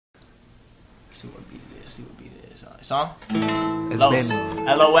See what beat it is. See what beat it is. Alright, song? Los.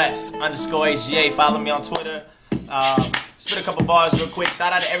 LOS_HGA. Follow me on Twitter. Spit a couple bars real quick.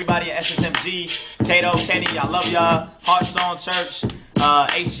 Shout out to everybody at SSMG. Kato, Kenny, I love y'all. Heart Song Church.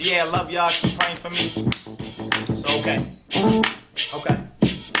 HGA, I love y'all. Keep praying for me. So, okay. Okay.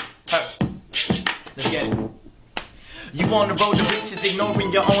 Let's get it. You on the road to riches,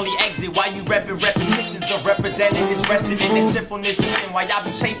 ignoring your only exit. Why you repping repetitions of representatives resting in their sinfulness and sin? Why y'all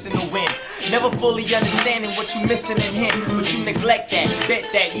be chasing the wind? Never fully understanding what you missing in him, but you neglect that, bet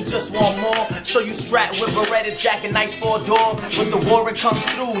that you just want more. So you strap with Berettas, jack a nice for a door. When the warrant comes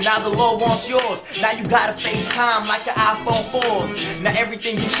through, now the Lord wants yours. Now you gotta face time like an iPhone 4. Now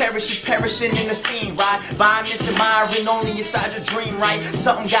everything you cherish is perishing in the scene, right? Violence admiring only inside your dream, right?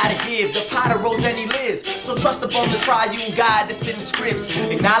 Something gotta give. The potter rose and he lives. So trust upon the triune God that's in the scripts.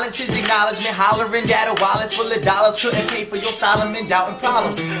 Acknowledge his acknowledgement, hollering that a wallet full of dollars couldn't pay for your Solomon doubting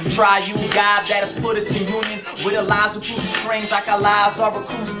problems. Triune God that has put us in union with the lives of proof strings like our lives are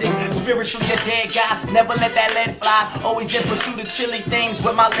acoustic. Spiritual, your dead guy, never let that lead fly. Always in pursuit of chilly things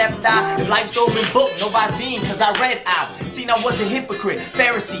with my left eye. If life's open book, no Visine, cause I read out. Seen I was a hypocrite,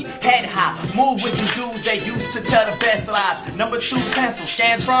 Pharisee, head high. Move with the dudes that used to tell the best lies. Number 2 pencil,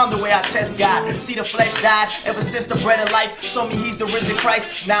 Scantron the way I test God. See the flesh died ever since the bread of life show me he's the risen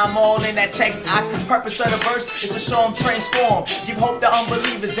Christ. Now I'm all in that text. Purpose of the verse is to show him transform. Give hope to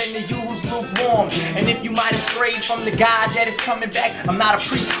unbelievers and to you who's lukewarm. And if you might have strayed from the God that is coming back, I'm not a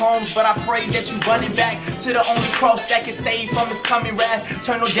priest, Holmes, but I pray that you running back to the only cross that can save from his coming wrath.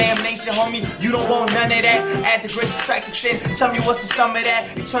 Eternal damnation, homie, you don't want none of that. Add the grace, subtract the sin, tell me what's the sum of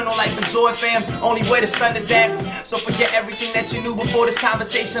that. Eternal life and joy, fam, only where the sun is at. So forget everything that you knew before this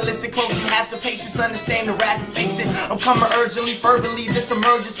conversation. Listen closely, have some patience, understand the wrath and face it. I'm coming urgently, fervently, this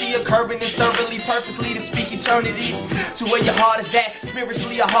emergency occurring and servantly, perfectly to speak eternity to where your heart is at.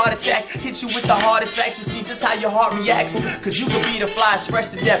 Spiritually, a heart attack hit you with the hardest facts to see just how your heart reacts. Cause you could be the fly, fresh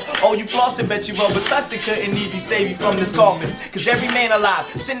to death. Oh, you flossing, bet you will, but trust it couldn't even save you from this coffin. Cause every man alive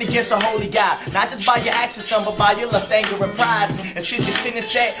sinned against a holy God, not just by your actions, son, but by your lust, anger, and pride. And since your sin is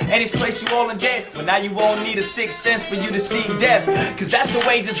set and he's placed you all in debt, well now you won't need a sixth sense for you to see death. Cause that's the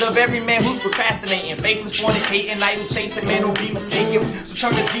wages of every man who's procrastinating, faithless, fornicating, idle chasing, man who be mistaken. So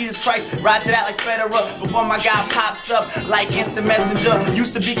turn to Jesus Christ, ride to that like Federer before my God pops up like instant messenger.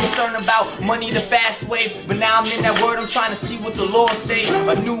 Used to be concerned about money the fast way, but now I'm in that word, I'm trying to see what the Lord say.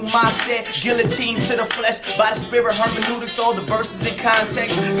 A new mindset, guillotine to the flesh by the spirit, hermeneutics, all the verses in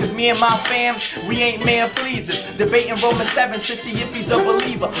context. Cause me and my fam, we ain't man pleasers, debating Romans 7 to see if he's a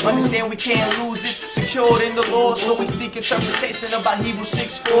believer. Understand we can't lose it, secured in the Lord, so we seek interpretation about Hebrews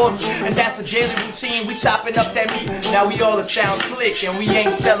 6:4. And that's a daily routine, we chopping up that meat. Now we all a sound click and we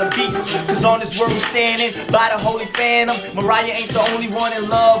ain't selling beats. Cause on this word we standing by the holy phantom. Mariah ain't the only one in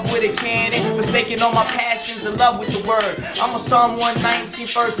love with a cannon. Forsaking all my passions in love with the word. I'm a Psalm 119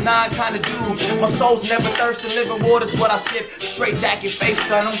 verse 9 kind of dude. My soul's never thirsting, living water's what I sip. Straight jacket face,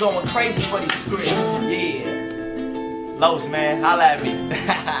 son, I'm going crazy for these scripts. Yeah. Los, man, holla at me.